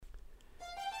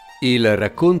Il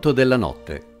racconto della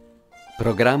notte.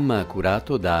 Programma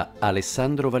curato da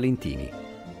Alessandro Valentini.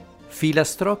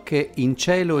 Filastrocche in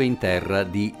cielo e in terra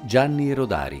di Gianni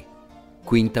Rodari.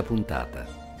 Quinta puntata.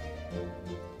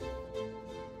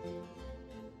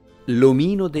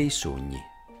 L'omino dei sogni.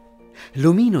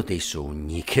 L'omino dei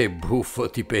sogni, che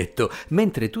buffo tipetto,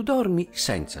 mentre tu dormi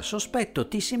senza sospetto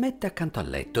ti si mette accanto al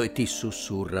letto e ti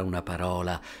sussurra una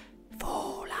parola: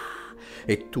 vola.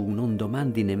 E tu non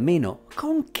domandi nemmeno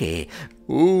con che.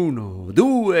 1,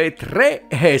 2, 3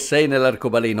 e sei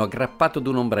nell'arcobaleno aggrappato ad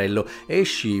un ombrello e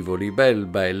scivoli bel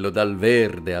bello dal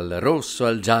verde al rosso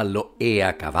al giallo e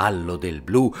a cavallo del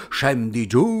blu scendi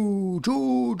giù,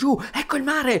 giù, giù. Ecco il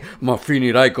mare, ma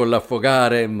finirai con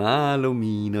l'affogare. Ma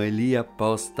l'omino è lì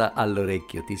apposta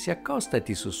all'orecchio, ti si accosta e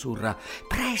ti sussurra: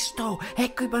 presto,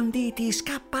 ecco i banditi,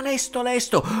 scappa lesto,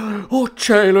 lesto. Oh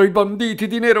cielo, i banditi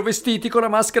di nero vestiti con la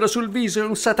maschera sul viso e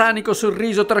un satanico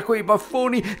sorriso tra quei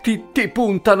baffoni ti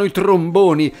puntano i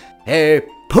tromboni e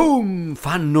pum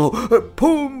fanno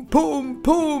pum pum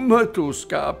pum. Tu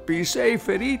scappi, sei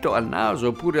ferito al naso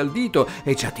oppure al dito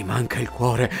e già ti manca il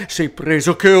cuore, sei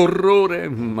preso, che orrore.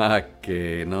 Ma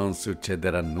che non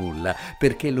succederà nulla,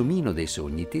 perché l'omino dei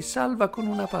sogni ti salva con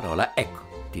una parola.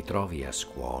 Ecco, ti trovi a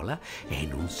scuola e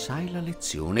non sai la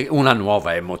lezione, una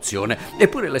nuova emozione,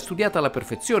 eppure l'hai studiata alla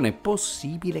perfezione,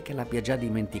 possibile che l'abbia già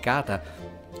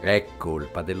dimenticata? È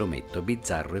colpa dell'ometto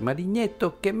bizzarro e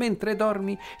malignetto che mentre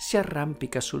dormi si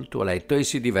arrampica sul tuo letto e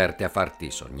si diverte a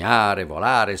farti sognare,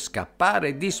 volare, scappare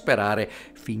e disperare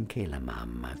finché la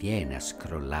mamma viene a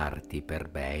scrollarti per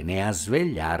bene, a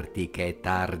svegliarti che è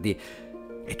tardi.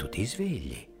 E tu ti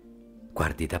svegli,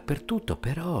 guardi dappertutto,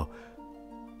 però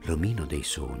l'omino dei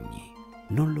sogni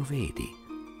non lo vedi.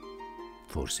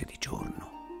 Forse di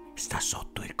giorno sta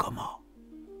sotto il comò.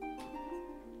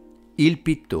 Il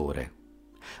pittore.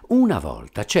 Una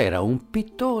volta c'era un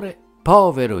pittore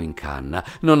povero in canna,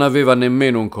 non aveva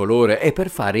nemmeno un colore e per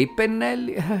fare i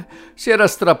pennelli si era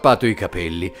strappato i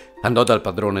capelli. Andò dal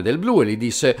padrone del blu e gli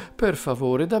disse: per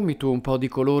favore, dammi tu un po' di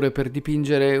colore per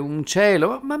dipingere un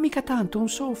cielo, ma mica tanto, un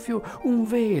soffio, un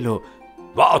velo.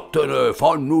 Vattene,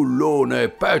 fannullone,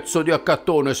 pezzo di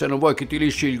accattone, se non vuoi che ti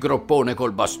lisci il groppone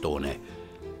col bastone.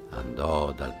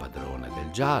 Andò dal padrone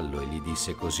del giallo e gli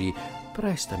disse così: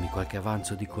 prestami qualche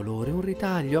avanzo di colore, un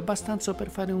ritaglio abbastanza per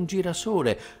fare un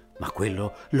girasole. Ma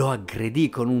quello lo aggredì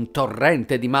con un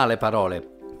torrente di male parole.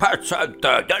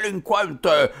 Pezzente,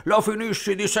 delinquente, la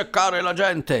finisci di seccare la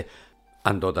gente.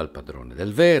 Andò dal padrone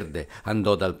del verde,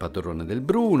 andò dal padrone del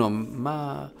bruno,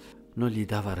 ma non gli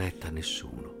dava retta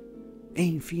nessuno. E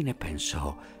infine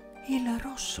pensò: il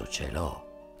rosso ce l'ho.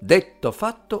 Detto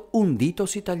fatto, un dito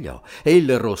si tagliò e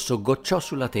il rosso gocciò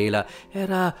sulla tela.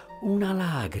 Era una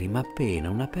lagrima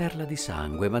appena, una perla di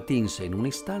sangue, ma tinse in un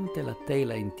istante la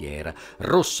tela intera,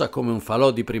 rossa come un falò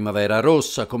di primavera,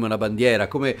 rossa come una bandiera,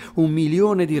 come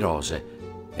 1.000.000 di rose.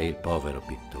 E il povero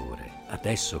pittore,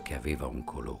 adesso che aveva un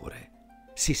colore,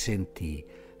 si sentì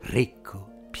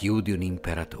ricco più di un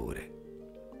imperatore.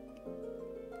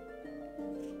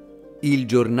 Il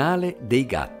giornale dei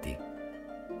gatti.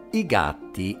 I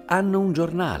gatti hanno un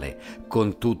giornale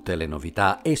con tutte le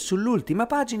novità e sull'ultima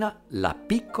pagina la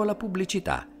piccola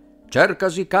pubblicità.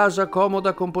 Cercasi casa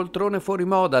comoda con poltrone fuori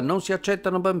moda, non si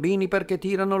accettano bambini perché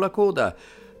tirano la coda.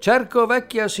 Cerco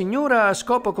vecchia signora a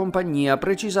scopo compagnia,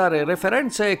 precisare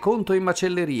referenze e conto in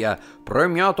macelleria.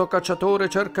 Premiato cacciatore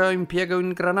cerca impiego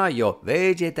in granaio,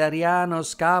 vegetariano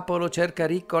scapolo cerca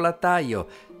ricco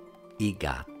lattaio. I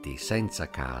gatti senza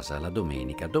casa la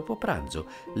domenica dopo pranzo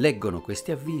leggono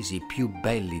questi avvisi più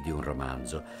belli di un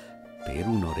romanzo. Per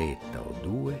un'oretta o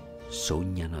due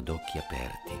sognano ad occhi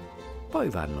aperti, poi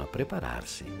vanno a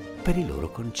prepararsi per i loro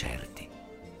concerti.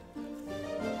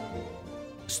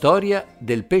 Storia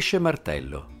del pesce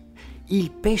martello. Il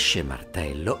pesce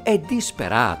martello è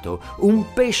disperato,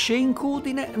 un pesce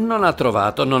incudine non ha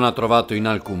trovato in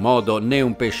alcun modo né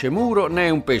un pesce muro né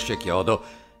un pesce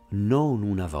chiodo. Non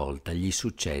una volta gli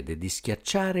succede di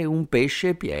schiacciare un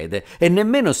pesce piede e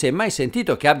nemmeno si è mai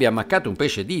sentito che abbia ammaccato un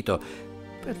pesce dito.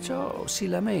 Perciò si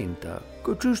lamenta: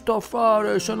 che ci sto a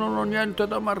fare se non ho niente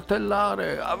da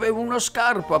martellare? Avevo una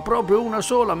scarpa, proprio una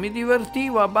sola, mi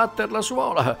divertivo a batter la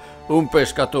suola. Un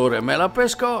pescatore me la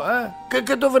pescò,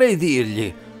 Che dovrei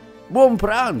dirgli? Buon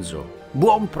pranzo,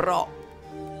 buon pro.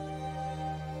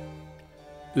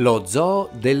 Lo zoo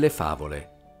delle favole.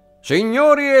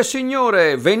 Signori e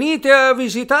signore, venite a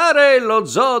visitare lo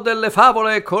zoo delle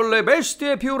favole con le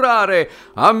bestie più rare.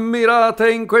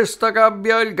 Ammirate in questa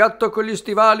gabbia il gatto con gli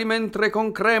stivali mentre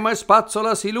con crema e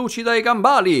spazzola si lucida i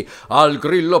gambali. Al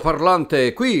grillo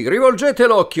parlante, qui rivolgete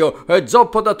l'occhio, è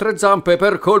zoppo da 3 zampe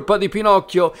per colpa di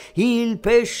Pinocchio. Il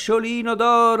pesciolino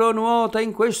d'oro nuota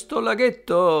in questo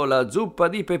laghetto, la zuppa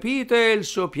di Pepite è il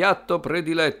suo piatto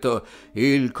prediletto.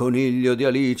 Il coniglio di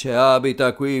Alice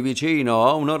abita qui vicino,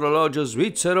 ha un orologio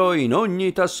svizzero in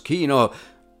ogni taschino.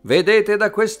 Vedete da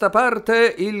questa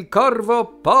parte il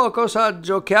corvo poco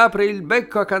saggio che apre il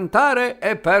becco a cantare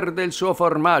e perde il suo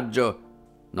formaggio.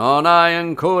 Non hai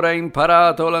ancora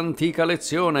imparato l'antica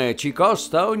lezione, ci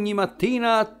costa ogni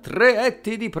mattina 3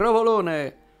 etti di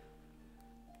provolone.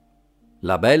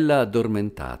 La bella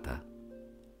addormentata.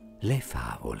 Le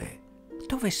favole,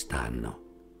 dove stanno?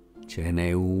 Ce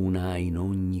n'è una in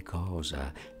ogni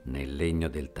cosa, nel legno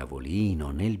del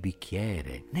tavolino, nel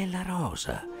bicchiere, nella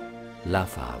rosa. La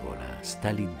favola sta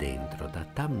lì dentro da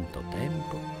tanto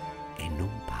tempo e non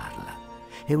parla.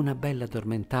 È una bella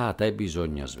addormentata e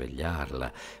bisogna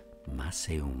svegliarla. Ma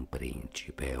se un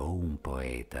principe o un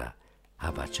poeta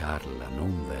a baciarla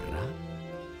non verrà,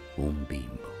 un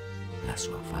bimbo la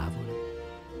sua favola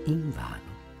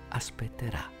invano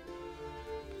aspetterà.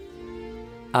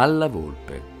 Alla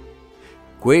volpe.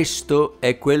 Questo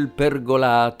è quel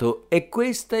pergolato e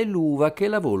questa è l'uva che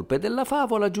la volpe della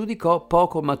favola giudicò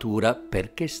poco matura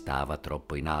perché stava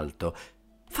troppo in alto.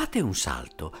 Fate un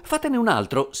salto, fatene un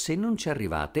altro, se non ci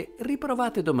arrivate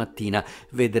riprovate domattina,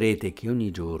 vedrete che ogni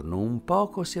giorno un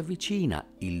poco si avvicina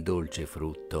il dolce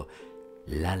frutto.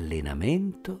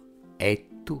 L'allenamento è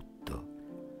tutto.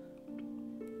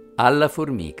 Alla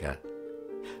formica.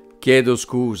 Chiedo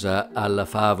scusa alla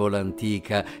favola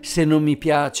antica se non mi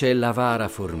piace l'avara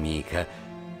formica.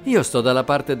 Io sto dalla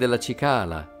parte della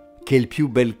cicala, che il più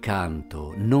bel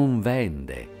canto non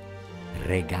vende,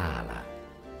 regala.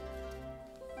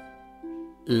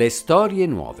 Le storie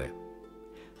nuove.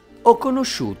 Ho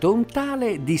conosciuto un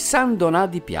tale di San Donà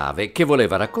di Piave che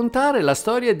voleva raccontare la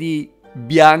storia di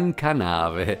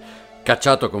Biancanave.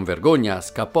 Cacciato con vergogna,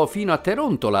 scappò fino a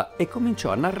Terontola e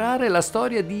cominciò a narrare la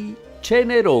storia di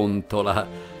Cenerentola.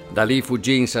 Da lì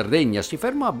fuggì in Sardegna, si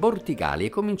fermò a Bortigali e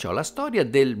cominciò la storia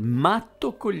del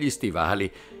matto con gli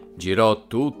stivali. Girò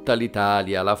tutta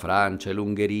l'Italia, la Francia e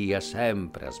l'Ungheria,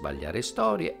 sempre a sbagliare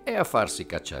storie e a farsi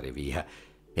cacciare via.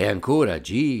 E ancora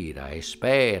gira e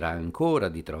spera ancora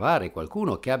di trovare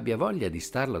qualcuno che abbia voglia di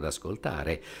starlo ad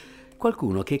ascoltare,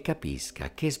 qualcuno che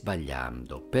capisca che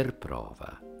sbagliando per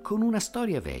prova, con una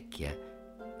storia vecchia,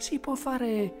 si può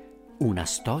fare una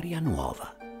storia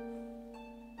nuova.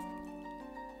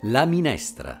 La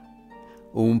minestra.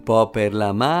 Un po' per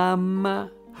la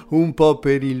mamma, un po'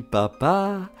 per il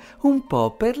papà, un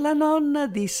po' per la nonna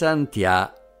di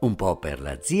Santià, un po' per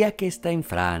la zia che sta in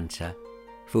Francia.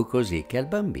 Fu così che al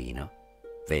bambino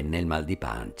venne il mal di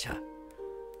pancia.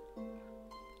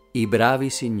 I bravi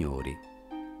signori.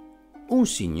 Un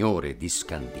signore di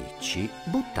Scandicci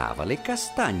buttava le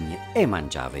castagne e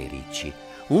mangiava i ricci.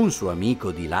 Un suo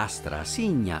amico di Lastra a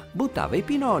Signa buttava i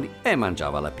pinoli e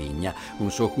mangiava la pigna.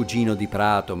 Un suo cugino di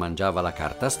Prato mangiava la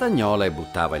carta stagnola e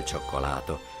buttava il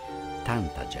cioccolato.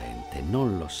 Tanta gente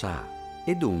non lo sa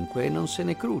e dunque non se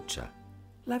ne cruccia.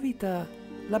 La vita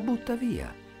la butta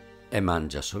via e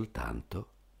mangia soltanto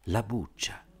la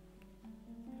buccia.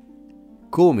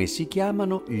 Come si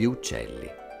chiamano gli uccelli?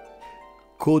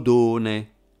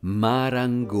 Codone,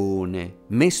 marangone,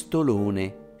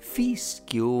 mestolone,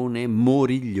 fischione,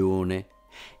 moriglione,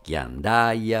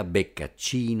 ghiandaia,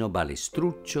 beccaccino,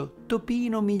 balestruccio,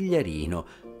 topino, migliarino,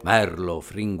 merlo,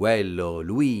 fringuello,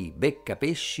 luì,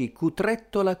 beccapesci,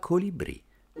 cutrettola, colibrì.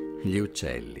 Gli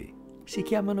uccelli si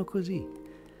chiamano così.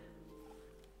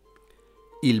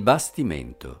 Il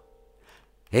bastimento.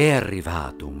 È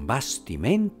arrivato un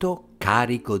bastimento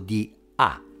carico di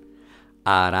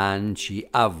aranci,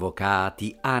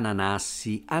 avvocati,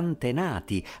 ananassi,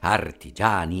 antenati,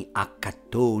 artigiani,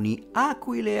 accattoni,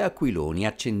 aquile e aquiloni,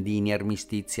 accendini,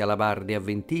 armistizi, alabardi,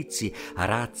 avventizi,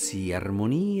 arazzi,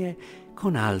 armonie,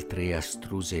 con altre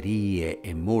astruserie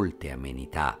e molte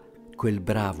amenità, quel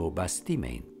bravo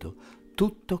bastimento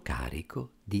tutto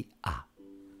carico di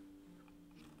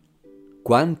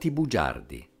Quanti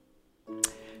bugiardi!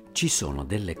 Ci sono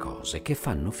delle cose che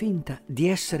fanno finta di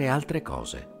essere altre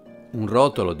cose. Un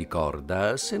rotolo di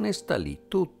corda se ne sta lì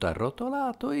tutto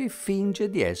arrotolato e finge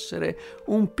di essere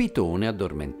un pitone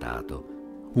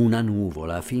addormentato. Una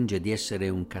nuvola finge di essere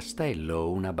un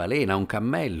castello, una balena, un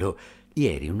cammello.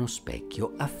 Ieri uno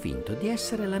specchio ha finto di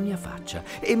essere la mia faccia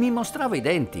e mi mostrava i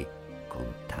denti. Con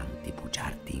tanti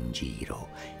bugiardi in giro,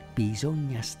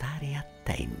 bisogna stare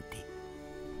attenti.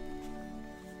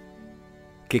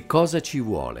 Che cosa ci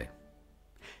vuole?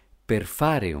 Per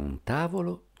fare un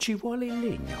tavolo ci vuole il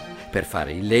legno, per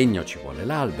fare il legno ci vuole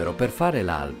l'albero, per fare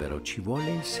l'albero ci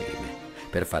vuole il seme,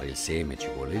 per fare il seme ci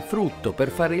vuole il frutto, per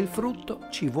fare il frutto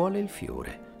ci vuole il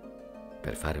fiore.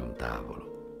 Per fare un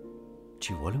tavolo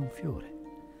ci vuole un fiore.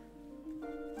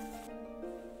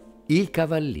 Il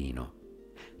cavallino.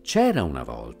 C'era una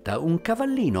volta un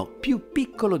cavallino più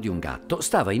piccolo di un gatto.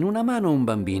 Stava in una mano un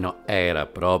bambino. Era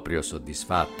proprio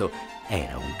soddisfatto.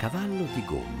 Era un cavallo di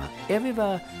gomma e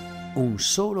aveva un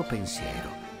solo pensiero.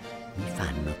 Mi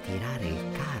fanno tirare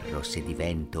il carro se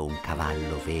divento un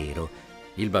cavallo vero.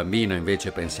 Il bambino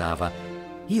invece pensava: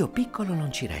 io piccolo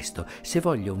non ci resto. Se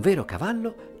voglio un vero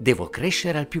cavallo, devo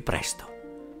crescere al più presto.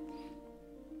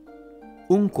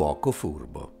 Un cuoco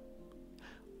furbo.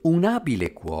 Un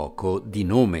abile cuoco di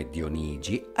nome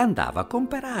Dionigi andava a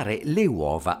comprare le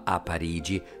uova a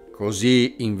Parigi.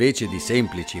 Così, invece di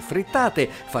semplici frittate,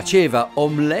 faceva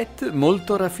omelette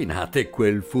molto raffinate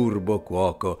quel furbo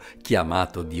cuoco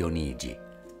chiamato Dionigi.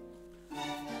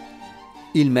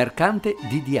 Il mercante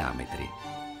di diametri.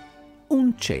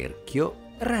 Un cerchio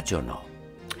ragionò: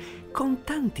 con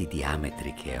tanti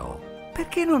diametri che ho,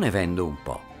 perché non ne vendo un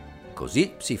po'?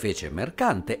 Così si fece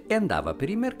mercante e andava per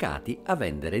i mercati a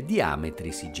vendere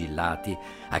diametri sigillati.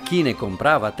 A chi ne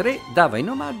comprava 3 dava in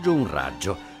omaggio un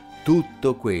raggio.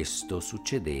 Tutto questo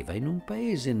succedeva in un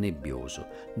paese nebbioso,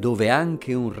 dove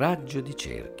anche un raggio di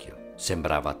cerchio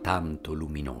sembrava tanto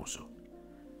luminoso.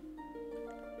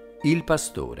 Il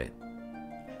pastore.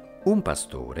 Un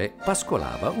pastore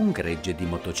pascolava un gregge di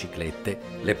motociclette,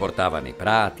 le portava nei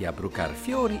prati a brucar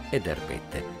fiori ed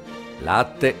erbette.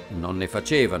 Latte non ne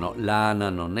facevano,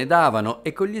 lana non ne davano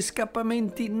e con gli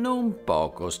scappamenti non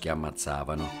poco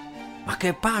schiamazzavano. «Ma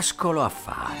che pascolo a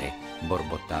fare?»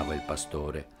 borbottava il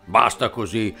pastore. «Basta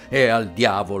così e al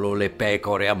diavolo le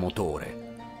pecore a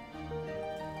motore!»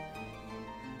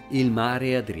 Il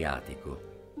mare Adriatico.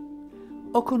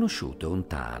 Ho conosciuto un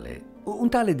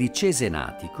tale di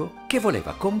Cesenatico che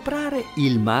voleva comprare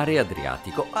il mare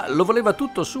Adriatico. Lo voleva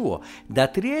tutto suo, da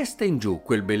Trieste in giù,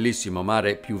 quel bellissimo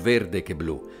mare più verde che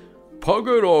blu.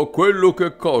 «Pagherò quello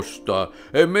che costa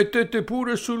e mettete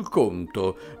pure sul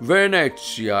conto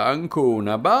Venezia,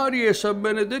 Ancona, Bari e San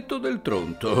Benedetto del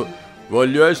Tronto.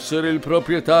 Voglio essere il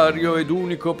proprietario ed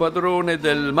unico padrone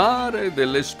del mare,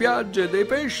 delle spiagge, dei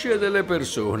pesci e delle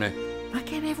persone». «Ma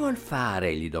che ne vuol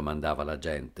fare?» gli domandava la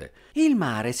gente. «Il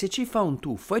mare, se ci fa un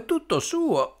tuffo, è tutto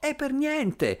suo, è per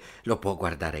niente. Lo può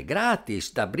guardare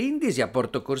gratis, da Brindisi a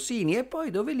Porto Corsini, e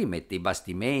poi dove li mette i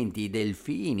bastimenti, i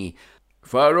delfini?»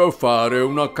 «Farò fare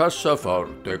una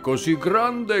cassaforte così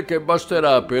grande che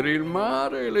basterà per il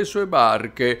mare e le sue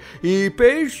barche, i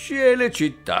pesci e le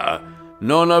città.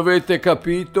 Non avete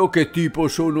capito che tipo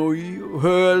sono io?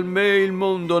 E a me il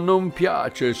mondo non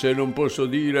piace se non posso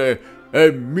dire è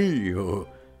mio».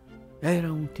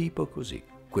 Era un tipo così,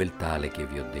 quel tale che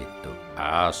vi ho detto.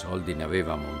 Soldi ne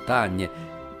aveva montagne,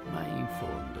 ma in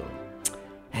fondo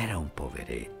era un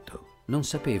poveretto. Non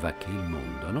sapeva che il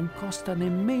mondo non costa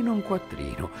nemmeno un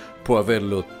quattrino. Può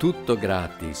averlo tutto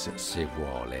gratis se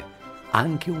vuole,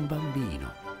 anche un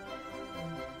bambino.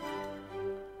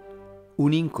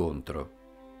 Un incontro.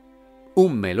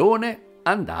 Un melone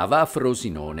andava a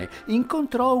Frosinone.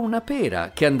 Incontrò una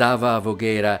pera che andava a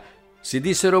Voghera. Si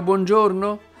dissero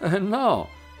buongiorno? No,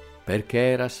 perché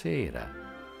era sera.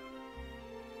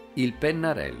 Il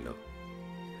pennarello.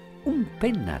 Un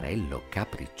pennarello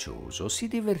capriccioso si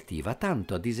divertiva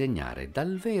tanto a disegnare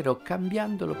dal vero,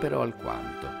 cambiandolo però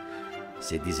alquanto.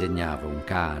 Se disegnava un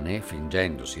cane,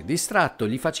 fingendosi distratto,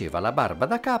 gli faceva la barba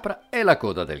da capra e la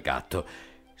coda del gatto.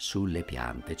 Sulle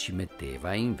piante ci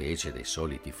metteva, invece dei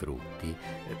soliti frutti,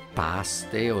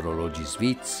 paste, orologi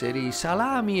svizzeri,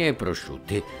 salami e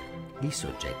prosciutti. I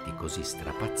soggetti così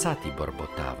strapazzati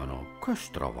borbottavano: «Che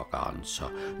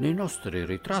stravaganza! Nei nostri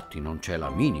ritratti non c'è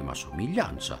la minima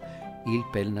somiglianza». Il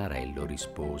pennarello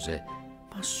rispose: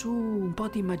 «Ma su, un po'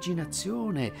 di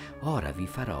immaginazione. Ora vi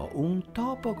farò un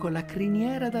topo con la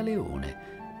criniera da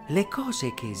leone. Le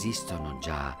cose che esistono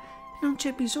già, non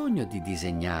c'è bisogno di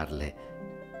disegnarle.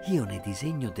 Io ne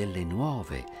disegno delle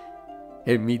nuove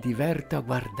e mi diverto a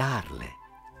guardarle».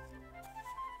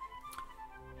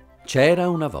 C'era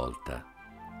una volta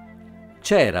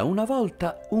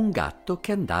un gatto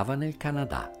che andava nel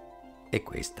Canada, e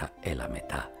questa è la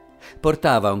metà.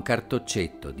 Portava un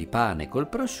cartoccetto di pane col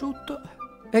prosciutto,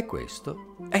 e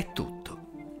questo è tutto.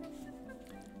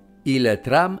 Il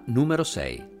tram numero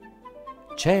 6.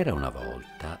 C'era una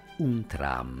volta un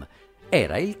tram.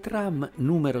 Era il tram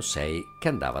numero 6 che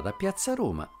andava da Piazza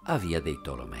Roma a Via dei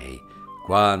Tolomei.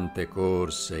 Quante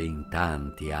corse in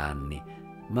tanti anni,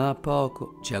 ma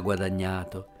poco ci ha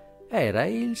guadagnato. Era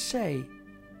il 6,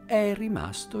 è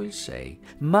rimasto il 6,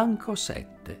 manco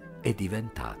 7 è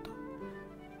diventato.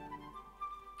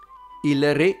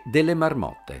 Il re delle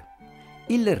marmotte.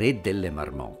 Il re delle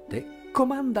marmotte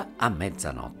comanda a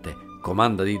mezzanotte,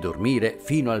 comanda di dormire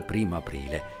fino al 1°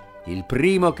 aprile. Il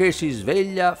primo che si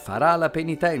sveglia farà la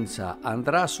penitenza,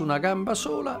 andrà su una gamba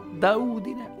sola da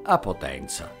Udine a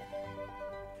Potenza.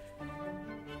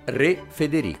 Re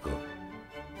Federico.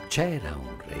 C'era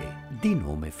un re di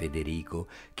nome Federico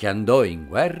che andò in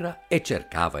guerra e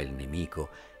cercava il nemico,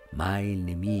 ma il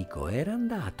nemico era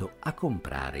andato a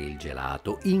comprare il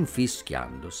gelato,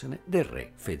 infischiandosene del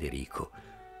re Federico.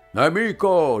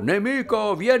 «Nemico,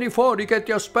 nemico, vieni fuori che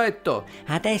ti aspetto!»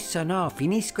 «Adesso no,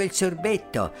 finisco il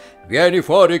sorbetto!» «Vieni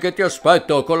fuori che ti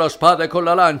aspetto con la spada e con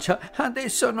la lancia!»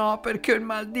 «Adesso no, perché ho il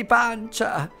mal di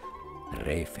pancia!»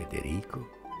 Re Federico,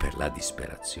 per la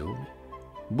disperazione,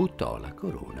 buttò la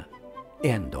corona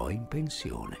e andò in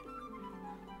pensione.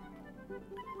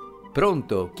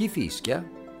 «Pronto, chi fischia?»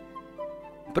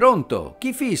 «Pronto,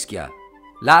 chi fischia?»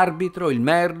 «L'arbitro, il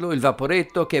merlo, il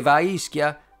vaporetto che va a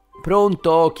Ischia?»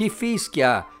 «Pronto, chi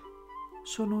fischia?»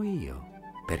 «Sono io,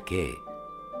 perché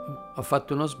ho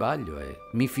fatto uno sbaglio e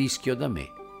mi fischio da me.»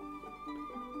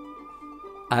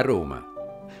 A Roma.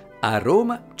 A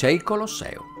Roma c'è il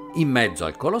Colosseo. In mezzo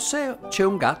al Colosseo c'è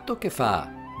un gatto che fa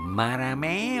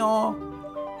marameo.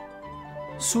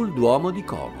 Sul Duomo di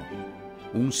Como.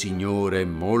 Un signore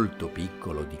molto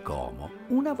piccolo di Como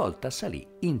una volta salì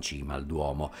in cima al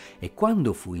Duomo e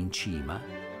quando fu in cima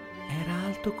era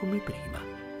alto come prima,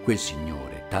 quel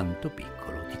signore tanto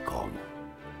piccolo di Como.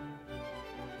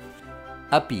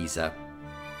 A Pisa.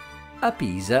 A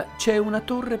Pisa c'è una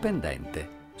torre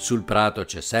pendente. Sul prato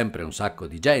c'è sempre un sacco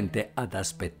di gente ad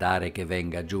aspettare che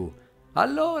venga giù.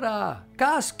 «Allora,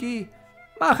 caschi?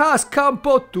 Ma casca un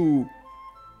po' tu!»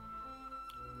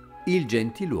 Il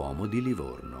gentiluomo di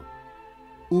Livorno.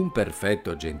 Un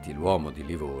perfetto gentiluomo di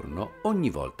Livorno, ogni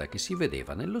volta che si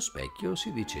vedeva nello specchio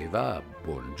si diceva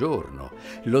buongiorno.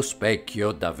 Lo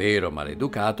specchio, davvero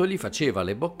maleducato, gli faceva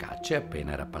le boccacce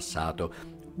appena era passato.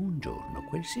 Un giorno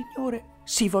quel signore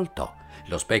si voltò.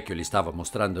 Lo specchio gli stava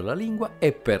mostrando la lingua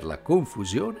e per la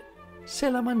confusione se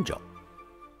la mangiò.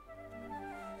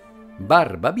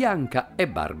 Barba bianca e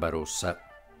barba rossa.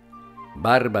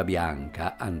 Barba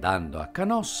bianca, andando a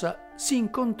Canossa, si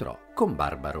incontrò con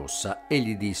Barba rossa e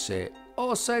gli disse: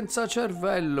 «Oh, senza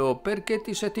cervello, perché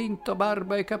ti sei tinto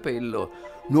barba e capello?»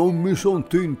 «Non mi son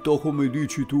tinto come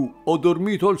dici tu, ho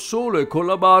dormito al sole con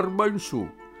la barba in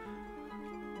su.»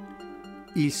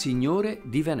 Il signore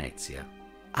di Venezia.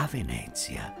 A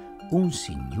Venezia un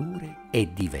signore è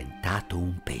diventato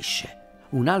un pesce.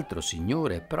 Un altro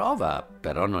signore prova,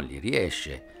 però non gli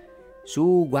riesce.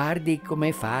 «Su, guardi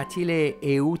com'è facile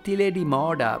e utile di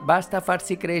moda, basta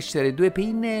farsi crescere 2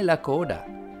 pinne e la coda.»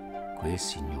 Quel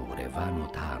signore va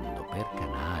nuotando per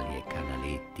canali e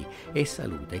canaletti e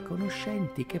saluta i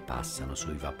conoscenti che passano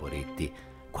sui vaporetti.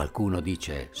 Qualcuno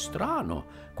dice strano,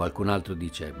 qualcun altro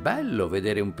dice bello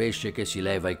vedere un pesce che si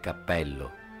leva il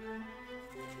cappello.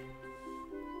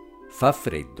 Fa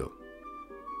freddo.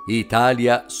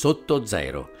 Italia sotto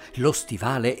zero. Lo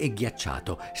stivale è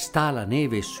ghiacciato, sta la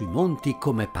neve sui monti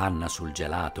come panna sul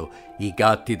gelato. I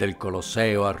gatti del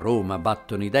Colosseo a Roma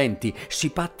battono i denti,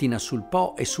 si pattina sul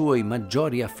Po e suoi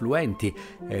maggiori affluenti.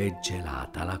 È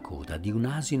gelata la coda di un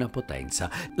asino a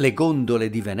Potenza. Le gondole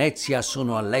di Venezia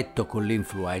sono a letto con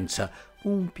l'influenza.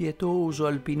 Un pietoso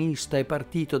alpinista è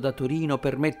partito da Torino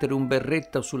per mettere un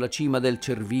berretto sulla cima del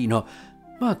Cervino.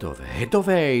 Ma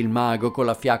dov'è il mago con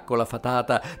la fiaccola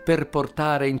fatata per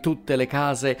portare in tutte le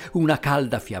case una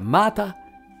calda fiammata?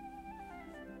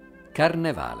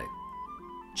 Carnevale.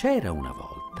 C'era una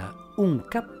volta un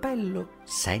cappello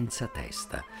senza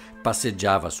testa.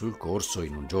 Passeggiava sul corso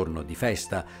in un giorno di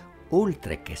festa.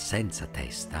 Oltre che senza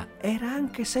testa, era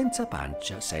anche senza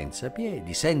pancia, senza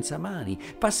piedi, senza mani.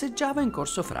 Passeggiava in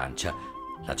corso Francia.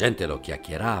 La gente lo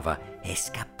chiacchierava. «È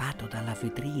scappato dalla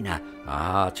vetrina.»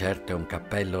 «Ah, certo è un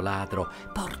cappello ladro.»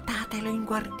 «Portatelo in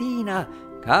guardina.»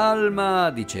 «Calma»,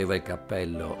 diceva il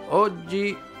cappello,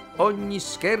 «oggi ogni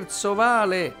scherzo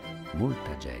vale.»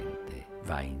 Molta gente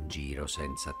va in giro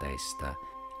senza testa,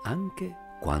 anche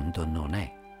quando non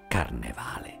è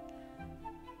carnevale.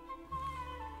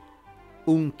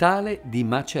 Un tale di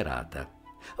Macerata.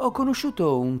 Ho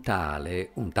conosciuto un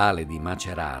tale di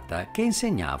Macerata che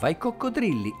insegnava ai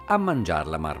coccodrilli a mangiar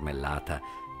la marmellata.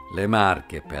 Le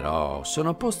Marche, però,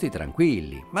 sono posti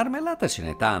tranquilli. Marmellata ce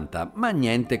n'è tanta, ma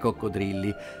niente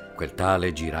coccodrilli. Quel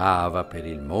tale girava per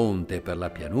il monte e per la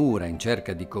pianura in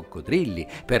cerca di coccodrilli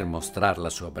per mostrar la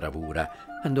sua bravura.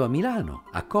 Andò a Milano,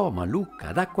 a Como, a Lucca,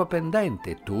 ad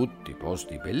Acquapendente, tutti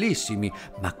posti bellissimi,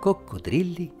 ma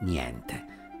coccodrilli niente.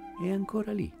 E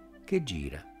ancora lì, che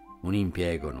gira. Un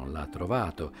impiego non l'ha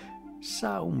trovato.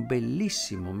 Sa un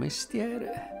bellissimo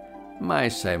mestiere, ma è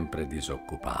sempre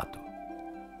disoccupato.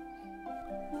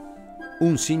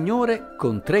 Un signore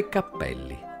con 3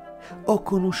 cappelli. Ho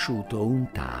conosciuto un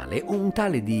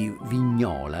tale di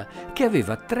Vignola, che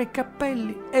aveva 3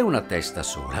 cappelli e una testa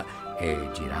sola, e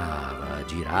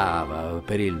girava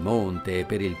per il monte e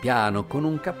per il piano con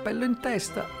un cappello in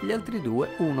testa, gli altri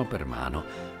 2 uno per mano.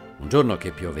 Un giorno che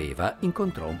pioveva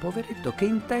incontrò un poveretto che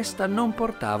in testa non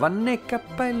portava né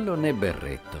cappello né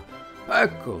berretto.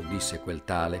 «Ecco», disse quel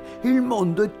tale, «il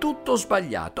mondo è tutto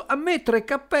sbagliato, a me 3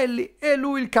 cappelli e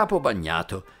lui il capo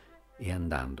bagnato». E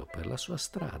andando per la sua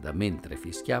strada, mentre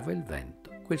fischiava il vento,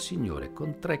 quel signore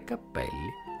con 3 cappelli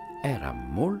era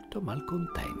molto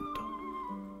malcontento.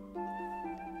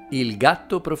 Il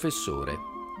gatto professore.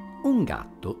 Un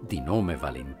gatto, di nome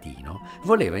Valentino,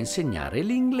 voleva insegnare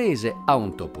l'inglese a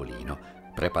un topolino.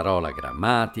 Preparò la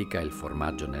grammatica, il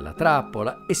formaggio nella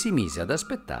trappola e si mise ad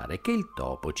aspettare che il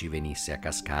topo ci venisse a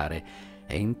cascare.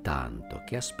 E intanto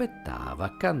che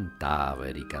aspettava, cantava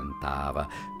e ricantava: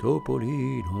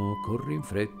 «Topolino, corri in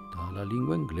fretta, la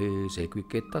lingua inglese qui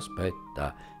che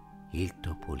t'aspetta». Il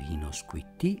topolino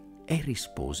squittì e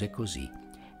rispose così: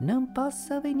 «Non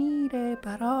posso venire,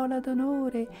 parola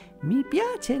d'onore, mi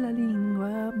piace la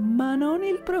lingua, ma non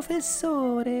il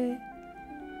professore».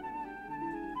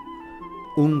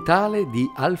 Un tale di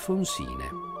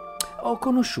Alfonsine. Ho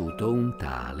conosciuto un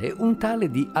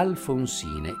tale di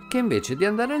Alfonsine, che invece di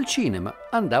andare al cinema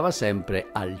andava sempre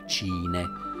al cine.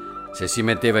 Se si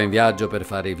metteva in viaggio per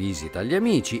fare visita agli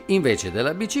amici, invece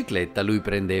della bicicletta lui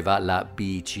prendeva la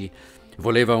bici.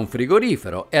 Voleva un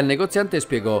frigorifero e al negoziante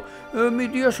spiegò: «Mi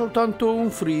dia soltanto un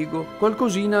frigo,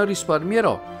 qualcosina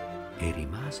risparmierò». E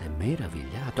rimase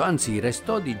meravigliato, anzi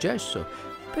restò di gesso,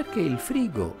 perché il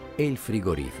frigo e il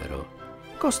frigorifero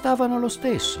costavano lo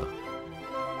stesso.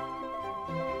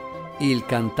 Il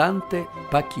cantante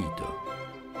Pachito.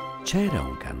 C'era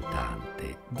un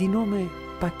cantante di nome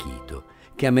Pachito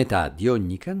che a metà di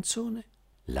ogni canzone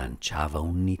lanciava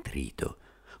un nitrito.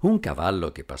 Un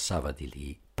cavallo che passava di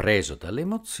lì, preso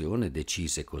dall'emozione,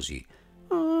 decise così: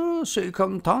 «Se i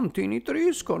cantanti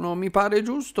nitriscono, mi pare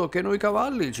giusto che noi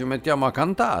cavalli ci mettiamo a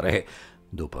cantare».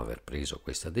 Dopo aver preso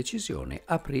questa decisione,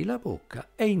 aprì la bocca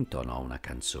e intonò una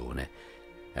canzone.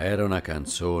 Era una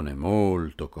canzone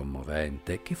molto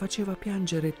commovente che faceva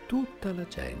piangere tutta la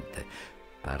gente.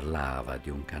 Parlava di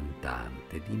un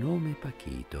cantante di nome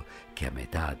Pachito che a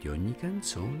metà di ogni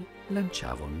canzone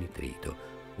lanciava un nitrito.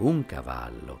 Un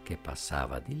cavallo che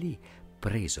passava di lì,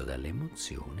 preso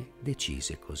dall'emozione,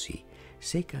 decise così: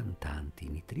 «Se i cantanti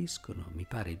nitriscono, mi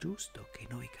pare giusto che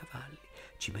noi cavalli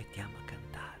ci mettiamo a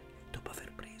cantare». Dopo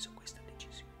aver preso questa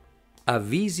decisione.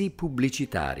 Avvisi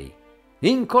pubblicitari.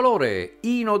 In colore,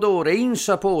 in odore, in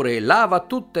sapore, lava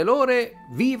tutte l'ore,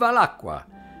 viva l'acqua.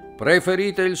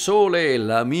 Preferite il sole,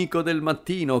 l'amico del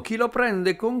mattino, chi lo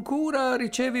prende con cura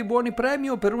riceve buoni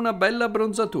premio per una bella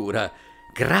bronzatura.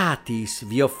 Gratis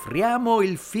vi offriamo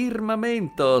il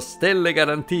firmamento, stelle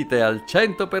garantite al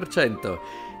 100%.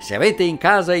 Se avete in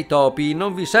casa i topi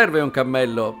non vi serve un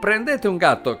cammello, prendete un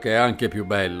gatto che è anche più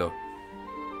bello.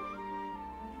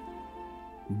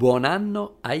 Buon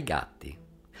anno ai gatti.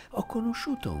 Ho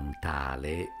conosciuto un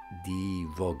tale di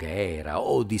Voghera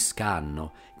o di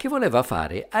Scanno che voleva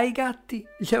fare ai gatti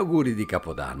gli auguri di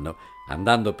Capodanno.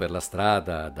 Andando per la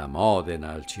strada da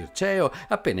Modena al Circeo,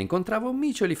 appena incontrava un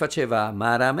micio gli faceva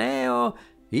 «Marameo».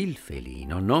 Il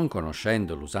felino, non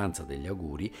conoscendo l'usanza degli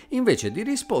auguri, invece di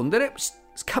rispondere,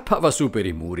 scappava su per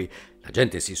i muri. La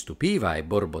gente si stupiva e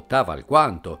borbottava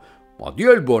alquanto: «Ma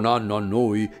dia il buon anno a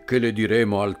noi, che le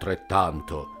diremo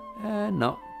altrettanto».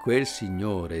 No. Quel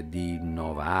signore di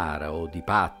Novara o di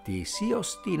Patti si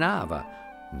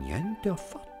ostinava: «Niente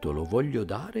affatto lo voglio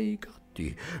dare ai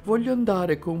gatti, voglio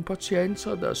andare con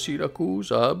pazienza da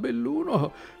Siracusa a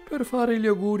Belluno per fare gli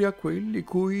auguri a quelli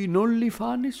cui non li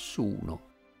fa nessuno».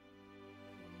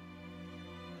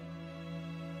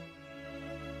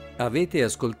 Avete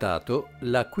ascoltato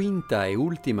la quinta e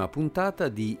ultima puntata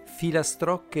di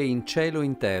Filastrocche in cielo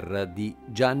in terra di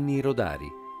Gianni Rodari.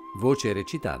 Voce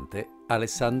recitante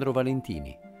Alessandro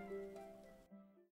Valentini.